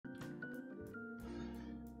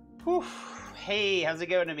Whew. Hey, how's it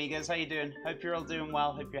going, amigos? How you doing? Hope you're all doing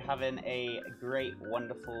well. Hope you're having a great,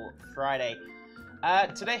 wonderful Friday.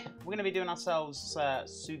 Today, we're going to be doing ourselves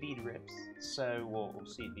sous vide ribs. Or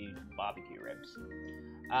sous vide barbecue ribs.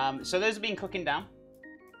 So those have been cooking down.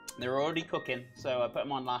 They're already cooking. So I put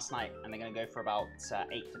them on last night, and they're going to go for about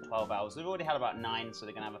 8 to 12 hours. They've already had about 9, so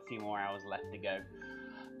they're going to have a few more hours left to go.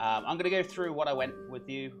 I'm going to go through what I went with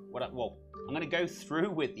you. I'm going to go through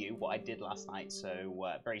with you what I did last night. So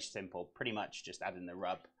very simple, pretty much just adding the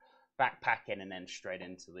rub, backpacking, and then straight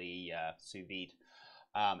into the sous vide.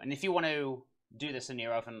 And if you want to do this in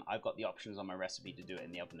your oven, I've got the options on my recipe to do it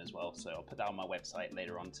in the oven as well. So I'll put that on my website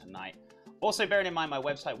later on tonight. Also, bearing in mind my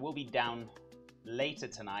website will be down later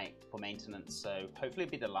tonight for maintenance. So hopefully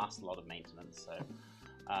it'll be the last lot of maintenance. So,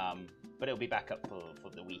 but it'll be back up for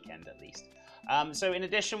the weekend at least. So in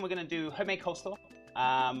addition, we're going to do homemade coleslaw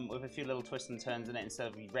with a few little twists and turns in it. Instead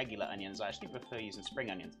of regular onions, I actually prefer using spring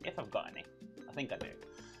onions, if I've got any. I think I do.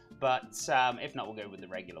 But if not, we'll go with the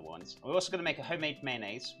regular ones. We're also going to make a homemade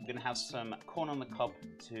mayonnaise. We're going to have some corn on the cob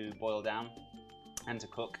to boil down and to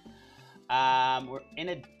cook. In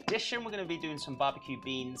addition, we're going to be doing some barbecue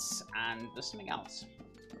beans, and there's something else.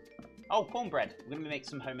 Oh, cornbread. We're going to make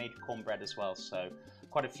some homemade cornbread as well. So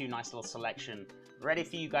quite a few nice little selection ready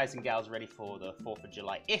for you guys and gals, ready for the 4th of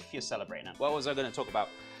July, if you're celebrating it. What was I going to talk about?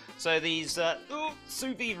 So these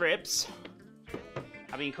sous vide ribs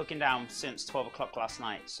have been cooking down since 12 o'clock last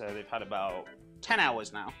night. So they've had about 10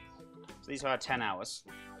 hours now. So these are 10 hours.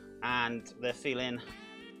 And they're feeling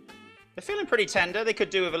pretty tender. They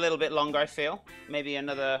could do with a little bit longer, I feel. Maybe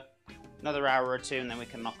another hour or two, and then we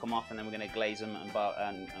can knock them off, and then we're going to glaze them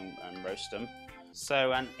and roast them.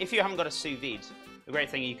 So, and if you haven't got a sous vide, the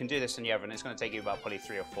great thing, you can do this in the oven. It's going to take you about probably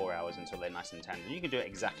 3 or 4 hours until they're nice and tender. You can do it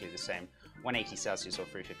exactly the same, 180 Celsius or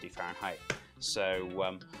 350 Fahrenheit.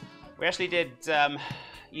 So we actually did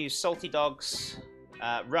use Salty Dog's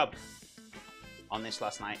rub on this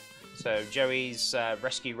last night. So Joey's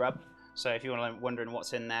rescue rub. So if you're wondering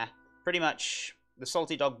what's in there, pretty much the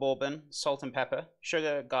Salty Dog bourbon, salt and pepper,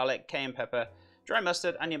 sugar, garlic, cayenne pepper, dry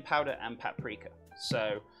mustard, onion powder, and paprika.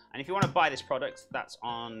 So, and if you want to buy this product, that's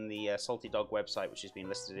on the Salty Dog website, which has been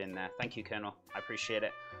listed in there. Thank you, Colonel. I appreciate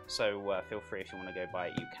it. So feel free, if you want to go buy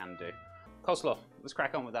it, you can do. Coleslaw. Let's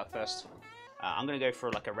crack on with that first. I'm going to go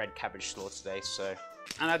for like a red cabbage slaw today. So,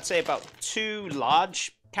 and I'd say about 2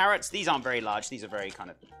 large carrots. These aren't very large. These are very kind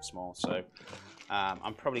of small. So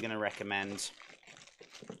I'm probably going to recommend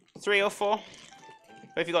 3 or 4.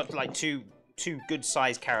 But if you've got like two good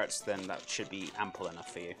sized carrots, then that should be ample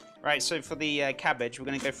enough for you. Right, so for the cabbage, we're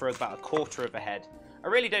going to go for about 1/4 of a head. I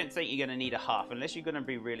really don't think you're going to need a half, unless you're going to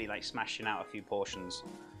be really like smashing out a few portions.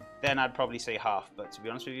 Then I'd probably say half, but to be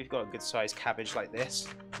honest with you, if you've got a good sized cabbage like this,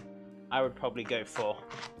 I would probably go for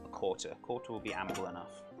 1/4. 1/4 will be ample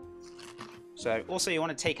enough. So also you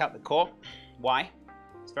want to take out the core. Why?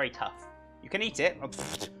 It's very tough. You can eat it.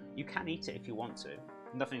 You can eat it if you want to.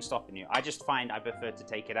 Nothing's stopping you. I just find I prefer to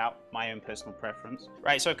take it out. My own personal preference.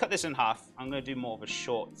 Right, so I've cut this in half. I'm going to do more of a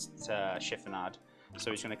short chiffonade.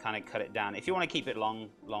 So we're just going to kind of cut it down. If you want to keep it long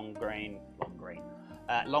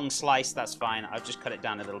slice, that's fine. I've just cut it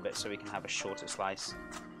down a little bit so we can have a shorter slice.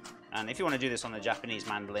 And if you want to do this on the Japanese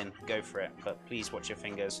mandolin, go for it. But please watch your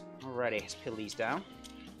fingers. Alrighty, let's peel these down.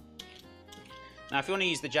 Now, if you want to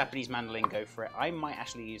use the Japanese mandolin, go for it. I might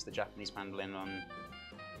actually use the Japanese mandolin on...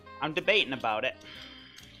 I'm debating about it.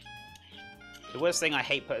 The worst thing I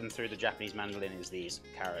hate putting through the Japanese mandolin is these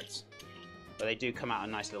carrots. But they do come out a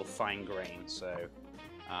nice little fine grain, so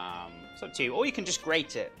it's up to you. Or you can just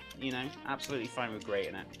grate it, you know, absolutely fine with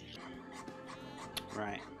grating it.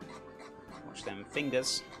 Right, watch them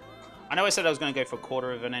fingers. I know I said I was going to go for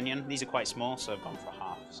 1/4 of an onion. These are quite small, so I've gone for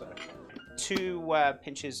half. So 2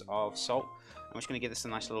 pinches of salt. I'm just going to give this a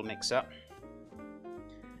nice little mix up.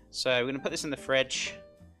 So we're going to put this in the fridge.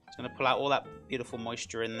 It's going to pull out all that beautiful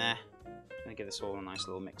moisture in there. I'm going to give this all a nice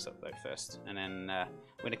little mix up though first. And then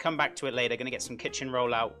we're going to come back to it later. Going to get some kitchen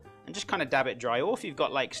roll out and just kind of dab it dry. Or if you've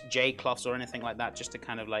got like J cloths or anything like that, just to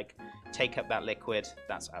kind of like take up that liquid,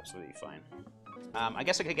 that's absolutely fine. I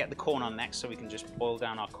guess I could get the corn on next so we can just boil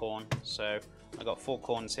down our corn. So I've got 4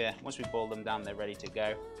 corns here. Once we boil them down, they're ready to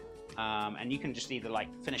go. And you can just either like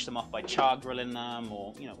finish them off by char grilling them,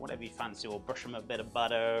 or you know, whatever you fancy, or brush them with a bit of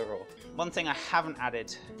butter. Or one thing I haven't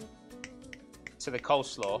added to the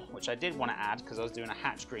coleslaw, which I did want to add because I was doing a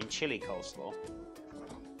hatch green chili coleslaw.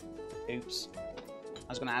 Oops. I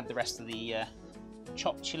was going to add the rest of the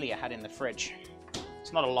chopped chili I had in the fridge.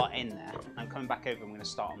 It's not a lot in there. I'm coming back over, I'm going to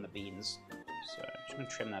start on the beans. So I'm just going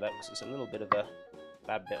to trim that up because it's a little bit of a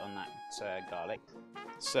bad bit on that garlic.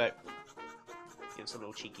 So Gives a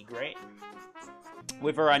little cheeky grate.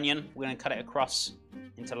 With our onion, we're going to cut it across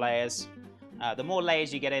into layers. The more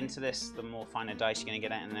layers you get into this, the more finer dice you're going to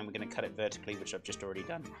get it, and then we're going to cut it vertically, which I've just already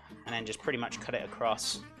done. And then just pretty much cut it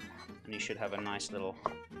across, and you should have a nice little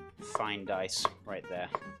fine dice right there.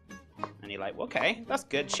 And you're like, well, okay, that's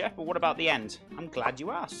good, chef, but what about the end? I'm glad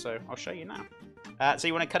you asked, so I'll show you now. So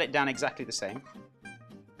you want to cut it down exactly the same.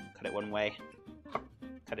 Cut it one way,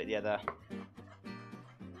 cut it the other.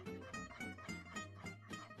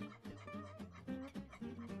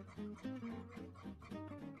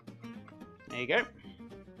 There you go.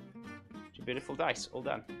 Your beautiful dice, all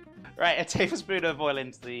done. Right, a tablespoon of oil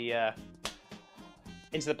into the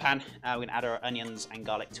pan. We're gonna add our onions and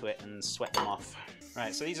garlic to it and sweat them off.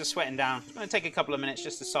 Right, so these are sweating down. It's gonna take a couple of minutes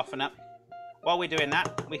just to soften up. While we're doing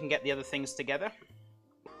that, we can get the other things together.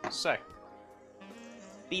 So,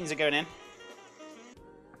 beans are going in.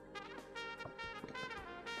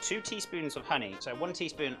 2 teaspoons of honey. So 1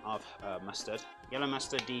 teaspoon of mustard. Yellow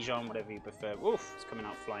mustard, Dijon, whatever you prefer. Oof, it's coming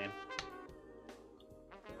out flying.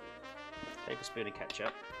 Tablespoon of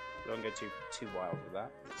ketchup. Don't go too wild with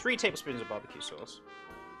that. 3 tablespoons of barbecue sauce.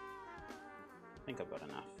 I think I've got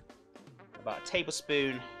enough. About a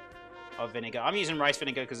tablespoon of vinegar. I'm using rice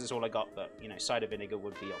vinegar because it's all I got, but you know, cider vinegar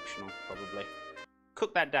would be optional probably.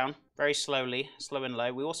 Cook that down very slowly, slow and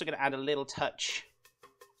low. We're also going to add a little touch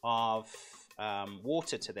of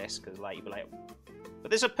water to this because, like, you'd be like, but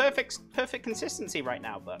there's a perfect consistency right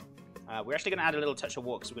now. But we're actually going to add a little touch of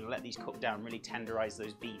water because we're going to let these cook down, really tenderize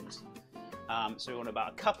those beans. So we want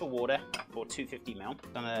about a cup of water for 250 ml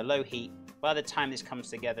on a low heat. By the time this comes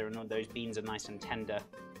together and all those beans are nice and tender,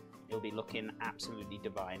 it'll be looking absolutely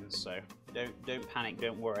divine. So don't panic,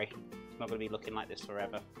 don't worry. It's not going to be looking like this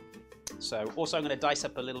forever. So also I'm going to dice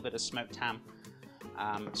up a little bit of smoked ham,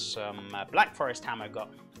 some Black Forest ham I've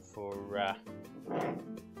got for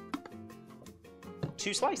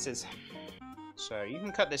 2 slices. So you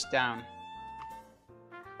can cut this down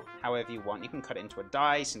however you want. You can cut it into a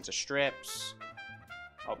dice, into strips.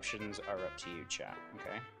 Options are up to you, chat.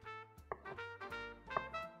 Okay.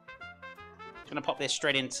 I'm gonna pop this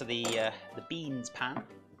straight into the beans pan,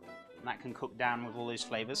 and that can cook down with all those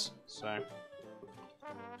flavors. So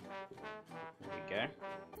there we go.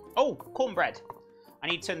 Oh, cornbread! I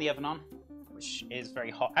need to turn the oven on, which is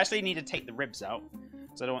very hot. I actually need to take the ribs out,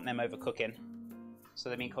 so I don't want them overcooking. So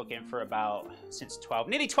they've been cooking for about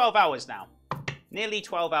nearly 12 hours now. Nearly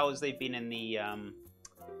 12 hours they've been in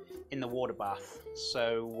the water bath.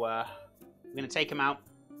 So we're gonna take them out,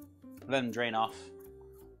 let them drain off,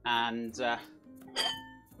 and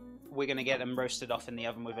we're gonna get them roasted off in the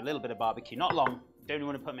oven with a little bit of barbecue. Not long. Don't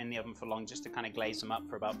want to put them in the oven for long, just to kind of glaze them up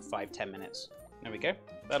for about 5-10 minutes. There we go.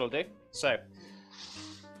 That'll do. So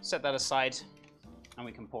set that aside, and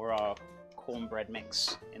we can pour our cornbread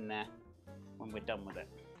mix in there when we're done with it.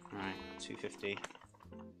 All right, 250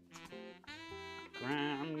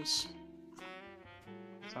 grams.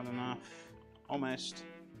 Is that enough? Almost.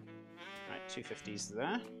 All right, 250's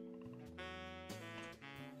there.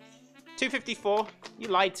 254. You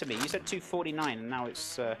lied to me. You said 249, and now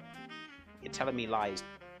it's you're telling me lies.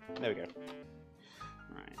 There we go.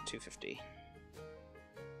 All right, 250.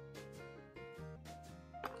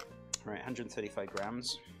 All right, 135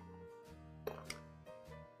 grams.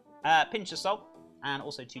 Pinch of salt, and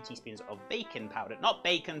also 2 teaspoons of baking powder. Not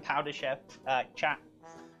bacon powder, chef. Chat.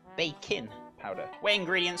 Bacon powder. Weight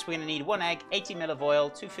ingredients: we're going to need 1 egg, 80 ml of oil,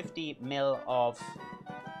 250 ml of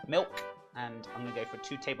milk, and I'm going to go for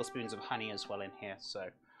 2 tablespoons of honey as well in here. So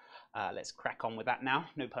let's crack on with that now.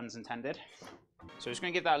 No puns intended. So I'm just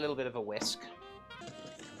going to give that a little bit of a whisk.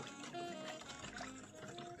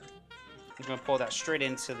 I'm going to pour that straight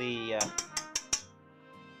into the...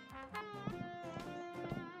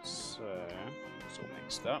 So it's all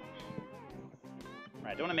mixed up.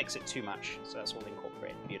 Right, don't want to mix it too much, so that's all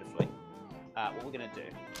incorporated beautifully. What we're going to do...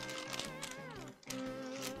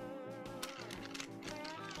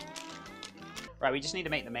 Right, we just need to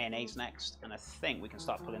make the mayonnaise next, and I think we can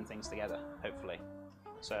start pulling things together, hopefully.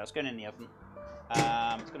 So it's going in the oven.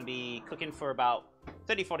 It's going to be cooking for about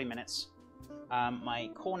 30-40 minutes. My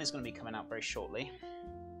corn is going to be coming out very shortly.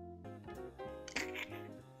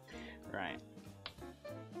 Right.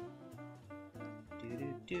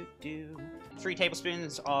 3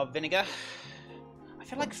 tablespoons of vinegar. I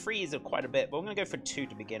feel like 3 is quite a bit, but I'm going to go for 2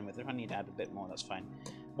 to begin with. If I need to add a bit more, that's fine.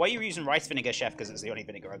 Why are you using rice vinegar, chef? Because it's the only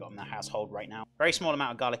vinegar I've got in the household right now. Very small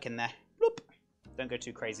amount of garlic in there. Bloop. Don't go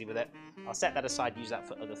too crazy with it. I'll set that aside, use that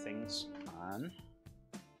for other things. 1,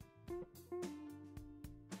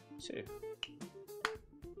 2.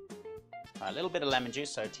 A little bit of lemon juice,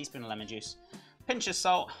 so a teaspoon of lemon juice. Pinch of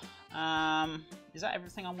salt. Is that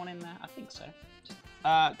everything I want in there? I think so.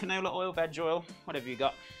 canola oil, veg oil, whatever you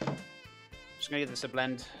got. Just gonna give this a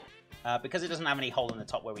blend. Because it doesn't have any hole in the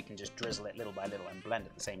top where we can just drizzle it little by little and blend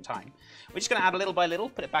at the same time. We're just gonna add a little by little,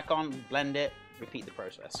 put it back on, blend it, repeat the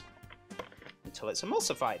process until it's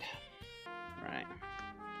emulsified. Right.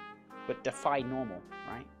 But defy normal,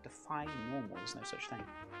 right? Defy normal, there's no such thing.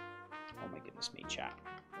 Oh my goodness me, chat.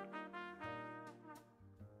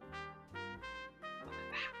 Look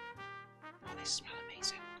at that. Oh, they smell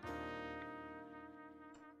amazing.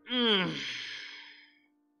 Mmm.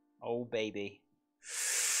 Oh, baby.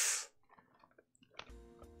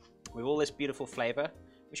 With all this beautiful flavor,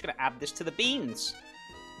 we're just going to add this to the beans.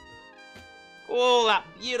 All that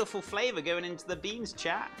beautiful flavor going into the beans,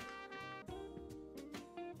 chat.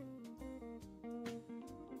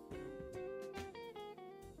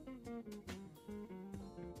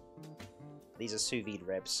 These are sous vide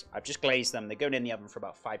ribs. I've just glazed them. They're going in the oven for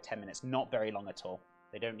about 5-10 minutes. Not very long at all.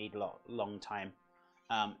 They don't need a long time.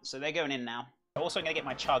 So they're going in now. I'm also going to get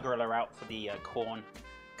my char griller out for the corn.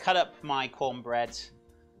 Cut up my cornbread.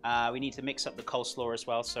 We need to mix up the coleslaw as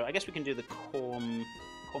well. So I guess we can do the the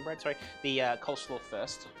coleslaw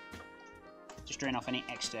first. Just drain off any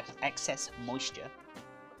excess moisture.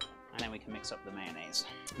 And then we can mix up the mayonnaise.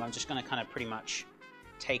 I'm just going to kind of pretty much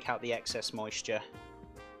take out the excess moisture.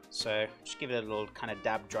 So just give it a little kind of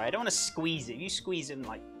dab dry. I don't want to squeeze it. If you squeeze it and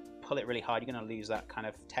like pull it really hard, you're going to lose that kind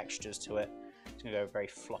of textures to it. It's going to go very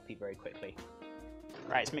floppy very quickly.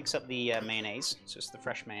 Right, let's mix up the mayonnaise. So it's the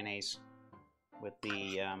fresh mayonnaise with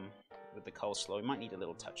the coleslaw. We might need a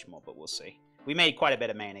little touch more, but we'll see. We made quite a bit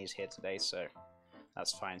of mayonnaise here today, so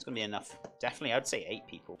that's fine. It's going to be enough. Definitely, I'd say 8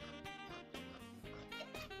 people.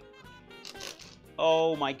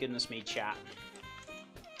 Oh my goodness me, chat.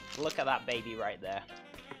 Look at that baby right there.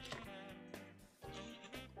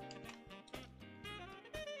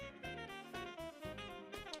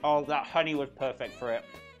 Oh, that honey was perfect for it.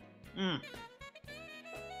 Mmm.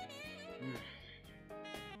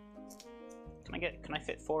 Can I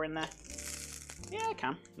fit 4 in there? Yeah, I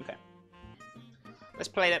can. Okay. Let's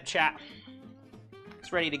plate up, chat.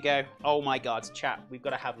 It's ready to go. Oh my god, chat. We've got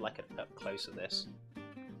to have like an up close of this.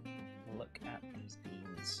 Look at these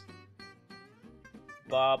beans.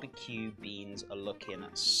 Barbecue beans are looking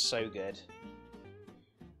so good.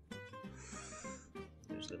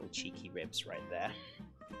 Those little cheeky ribs right there.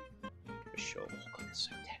 For sure. Oh god, they're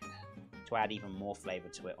so tender. To add even more flavor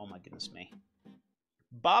to it. Oh my goodness me.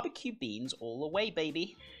 Barbecue beans all the way,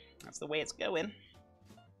 baby. That's the way it's going.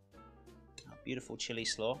 Oh, beautiful chili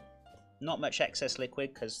slaw. Not much excess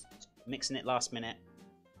liquid because mixing it last minute.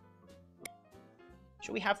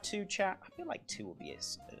 Should we have 2, chat? I feel like 2 will be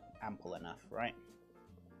ample enough, right?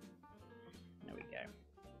 There we go.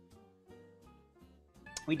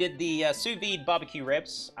 We did the sous vide barbecue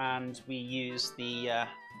ribs, and we used the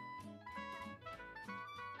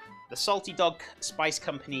Salty Dog Spice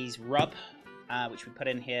Company's rub, which we put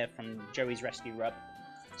in here from Joey's Rescue Rub.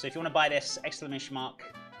 So if you want to buy this, exclamation mark,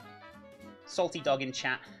 Salty Dog in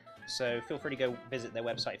chat. So feel free to go visit their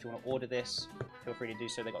website if you want to order this. Feel free to do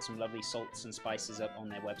so. They've got some lovely salts and spices up on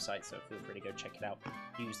their website, so feel free to go check it out.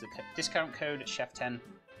 Use the discount code CHEF10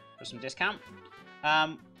 for some discount.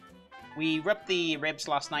 We rubbed the ribs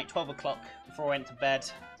last night, 12 o'clock, before I went to bed.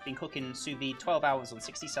 It's been cooking sous vide 12 hours on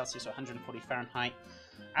 60 Celsius or 140 Fahrenheit.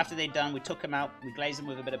 After they're done, we took them out, we glazed them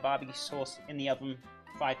with a bit of barbecue sauce in the oven,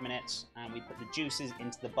 5 minutes, and we put the juices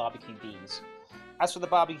into the barbecue beans. As for the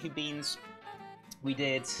barbecue beans, we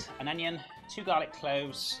did an onion, 2 garlic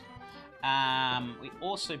cloves. We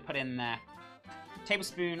also put in there a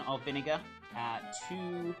tablespoon of vinegar,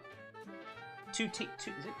 2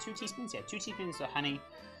 teaspoons? Yeah, 2 teaspoons of honey,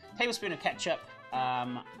 tablespoon of ketchup,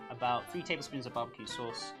 about 3 tablespoons of barbecue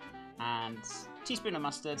sauce, and a teaspoon of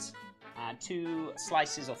mustard, 2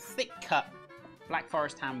 slices of thick cut Black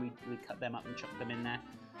Forest ham. We cut them up and chucked them in there,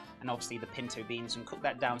 and obviously the pinto beans, and cook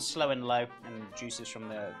that down slow and low, and the juices from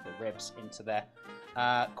the ribs into there.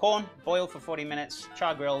 Corn, boiled for 40 minutes,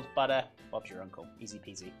 char grilled, butter, Bob's your uncle, easy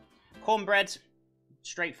peasy. Cornbread,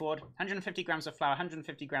 straightforward, 150 grams of flour,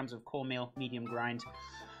 150 grams of cornmeal, medium grind,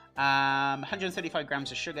 135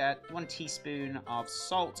 grams of sugar, 1 teaspoon of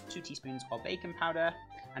salt, 2 teaspoons of baking powder,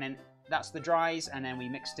 and then that's the dries, and then we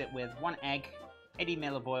mixed it with 1 egg, 80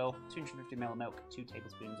 ml of oil, 250 ml of milk, 2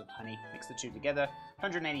 tablespoons of honey. Mix the 2 together,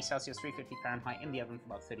 180 Celsius, 350 Fahrenheit, in the oven for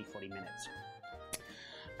about 30-40 minutes.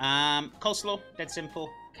 Coleslaw, dead simple,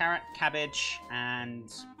 carrot, cabbage,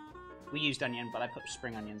 and we used onion, but I put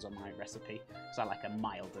spring onions on my recipe because I like a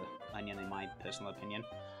milder onion in my personal opinion.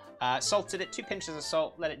 Salted it, 2 pinches of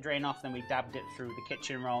salt, let it drain off, then we dabbed it through the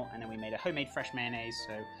kitchen roll, and then we made a homemade fresh mayonnaise.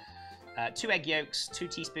 So 2 egg yolks, 2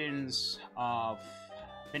 teaspoons of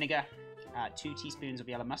vinegar, 2 teaspoons of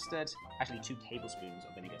yellow mustard, actually 2 tablespoons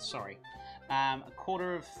of vinegar, sorry. A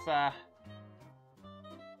quarter of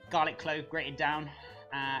garlic clove grated down,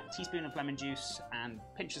 teaspoon of lemon juice, and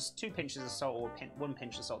 2 pinches of salt, or 1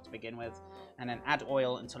 pinch of salt to begin with, and then add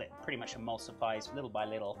oil until it pretty much emulsifies little by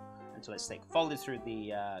little until it's thick. Fold it through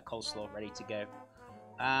the coleslaw, ready to go.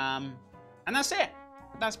 And that's it.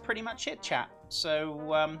 That's pretty much it, chat.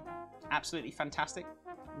 So, absolutely fantastic.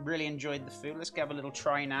 Really enjoyed the food. Let's give a little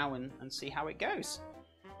try now and see how it goes.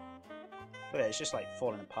 Look at it, it's just like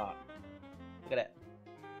falling apart. Look at it.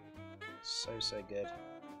 So good.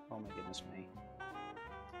 Oh my goodness me.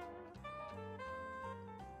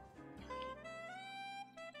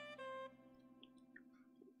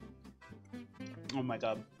 Oh my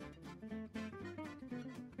god.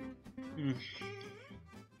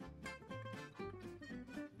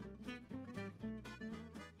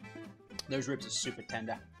 Those ribs are super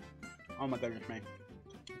tender. Oh my goodness me.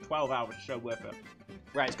 12 hours, so worth it.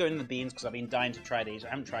 Right, let's go into the beans because I've been dying to try these. I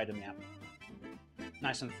haven't tried them yet.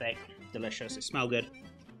 Nice and thick, delicious. They smell good.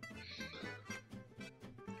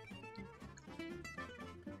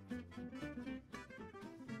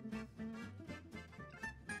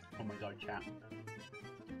 Oh my god, chat.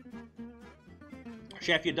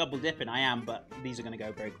 Chef, you're double dipping. I am, but these are going to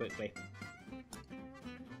go very quickly.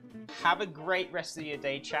 Have a great rest of your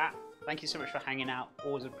day, chat. Thank you so much for hanging out.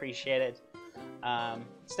 Always appreciated.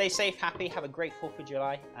 Stay safe, happy. Have a great 4th of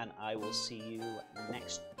July. And I will see you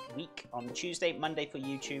next week on Tuesday, Monday for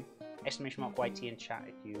YouTube. !YT in chat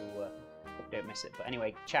if you don't miss it. But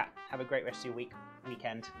anyway, chat, have a great rest of your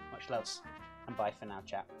weekend. Much loves. And bye for now,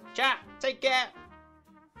 chat. Chat, take care.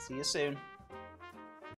 See you soon.